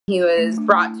He was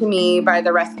brought to me by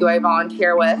the rescue I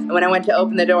volunteer with. And when I went to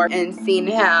open the door and seen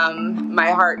him,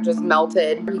 my heart just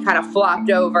melted. He kind of flopped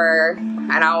over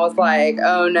and I was like,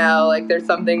 oh no, like there's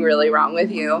something really wrong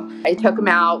with you. I took him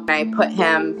out and I put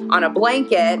him on a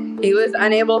blanket. He was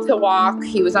unable to walk.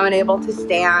 He was unable to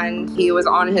stand. He was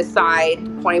on his side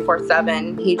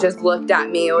 24/7. He just looked at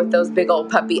me with those big old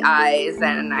puppy eyes,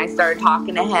 and I started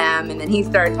talking to him, and then he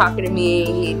started talking to me.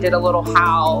 He did a little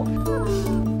howl.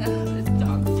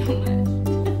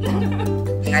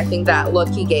 I think that look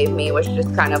he gave me was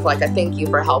just kind of like a thank you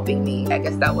for helping me. I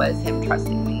guess that was him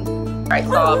trusting me. I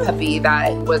saw a puppy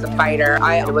that was a fighter.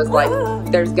 I was like,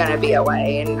 there's gonna be a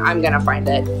way and I'm gonna find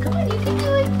it. Come on, you can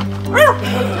do it. Come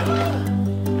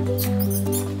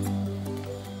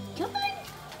on.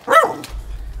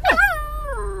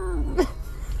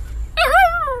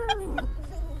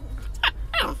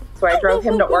 So I drove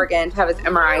him to Oregon to have his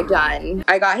MRI done.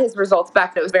 I got his results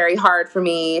back. It was very hard for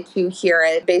me to hear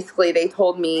it. Basically, they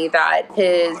told me that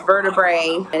his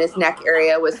vertebrae in his neck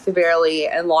area was severely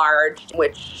enlarged,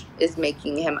 which is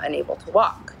making him unable to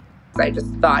walk. So I just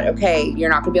thought, okay,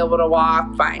 you're not gonna be able to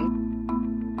walk, fine.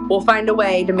 We'll find a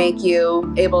way to make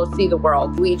you able to see the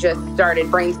world. We just started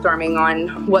brainstorming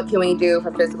on what can we do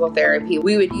for physical therapy.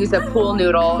 We would use a pool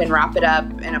noodle and wrap it up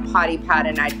in a potty pad,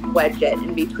 and I'd wedge it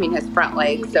in between his front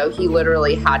legs, so he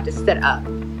literally had to sit up.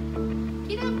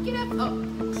 Get up, get up. Oh.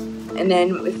 And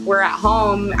then if we're at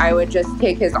home, I would just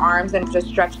take his arms and just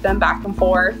stretch them back and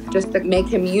forth just to make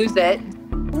him use it.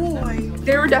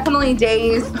 There were definitely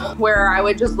days where I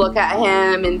would just look at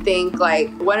him and think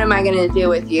like, what am I gonna do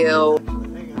with you?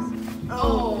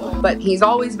 Oh. But he's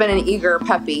always been an eager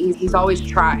puppy. He's always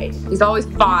tried. He's always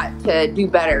fought to do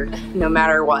better no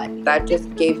matter what. That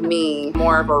just gave me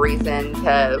more of a reason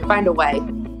to find a way.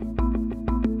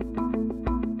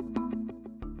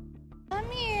 Come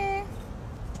here.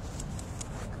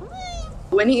 Come on.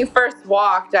 When he first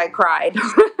walked, I cried.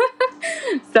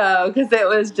 So, because it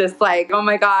was just like, oh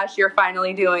my gosh, you're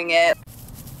finally doing it.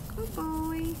 Good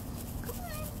boy. Come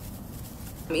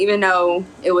on. Even though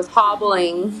it was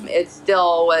hobbling, it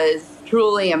still was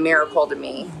truly a miracle to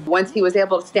me. Once he was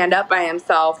able to stand up by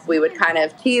himself, we would kind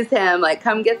of tease him, like,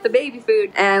 come get the baby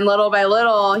food. And little by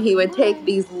little, he would take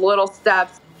these little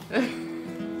steps. Good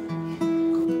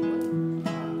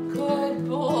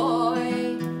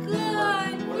boy. Good.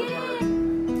 Yeah.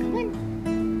 Come on.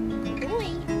 Good boy.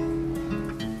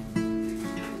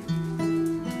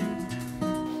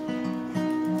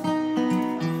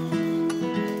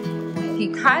 He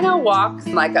kind of walks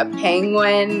like a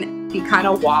penguin. He kind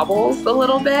of wobbles a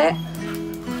little bit.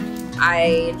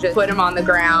 I just put him on the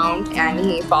ground and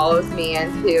he follows me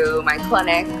into my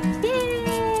clinic.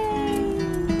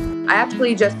 I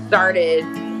actually just started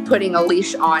putting a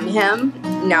leash on him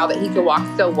now that he can walk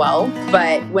so well.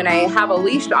 But when I have a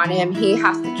leash on him, he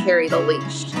has to carry the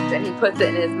leash. And he puts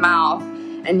it in his mouth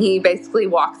and he basically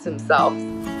walks himself.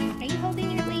 Are you holding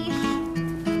your leash?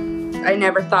 I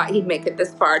never thought he'd make it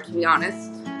this far, to be honest.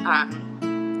 I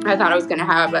thought I was gonna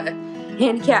have a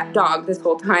handicapped dog this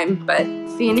whole time, but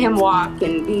seeing him walk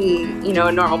and be, you know,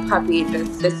 a normal puppy,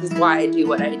 this is why I do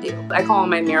what I do. I call him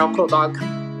my miracle dog.